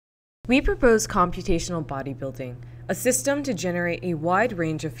We propose computational bodybuilding, a system to generate a wide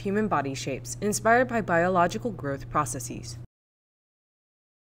range of human body shapes inspired by biological growth processes.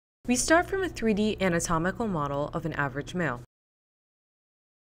 We start from a 3D anatomical model of an average male.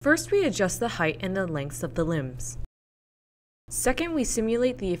 First, we adjust the height and the lengths of the limbs. Second, we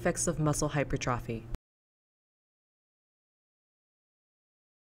simulate the effects of muscle hypertrophy.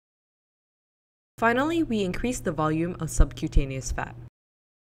 Finally, we increase the volume of subcutaneous fat.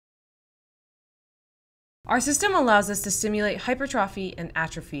 Our system allows us to simulate hypertrophy and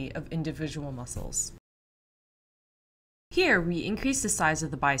atrophy of individual muscles. Here, we increase the size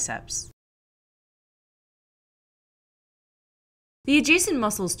of the biceps. The adjacent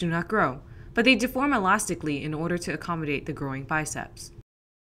muscles do not grow, but they deform elastically in order to accommodate the growing biceps.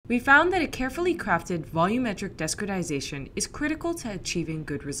 We found that a carefully crafted volumetric discretization is critical to achieving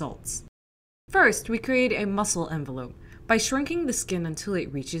good results. First, we create a muscle envelope by shrinking the skin until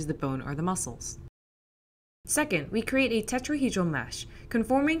it reaches the bone or the muscles. Second, we create a tetrahedral mesh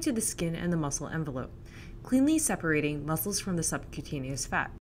conforming to the skin and the muscle envelope, cleanly separating muscles from the subcutaneous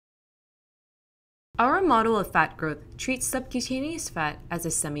fat. Our model of fat growth treats subcutaneous fat as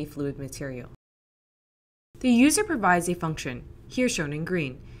a semi-fluid material. The user provides a function, here shown in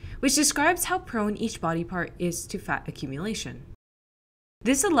green, which describes how prone each body part is to fat accumulation.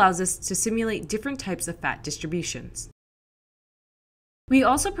 This allows us to simulate different types of fat distributions. We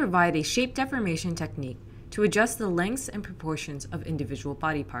also provide a shape deformation technique to adjust the lengths and proportions of individual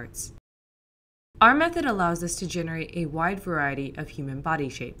body parts. Our method allows us to generate a wide variety of human body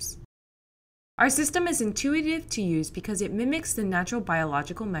shapes. Our system is intuitive to use because it mimics the natural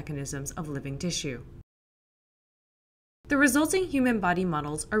biological mechanisms of living tissue. The resulting human body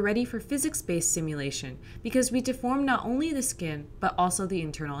models are ready for physics-based simulation because we deform not only the skin, but also the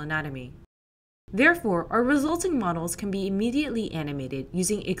internal anatomy. Therefore, our resulting models can be immediately animated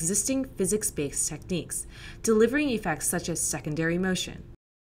using existing physics-based techniques, delivering effects such as secondary motion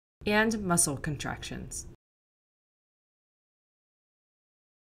and muscle contractions.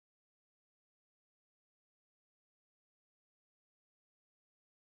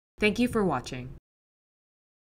 Thank you for watching.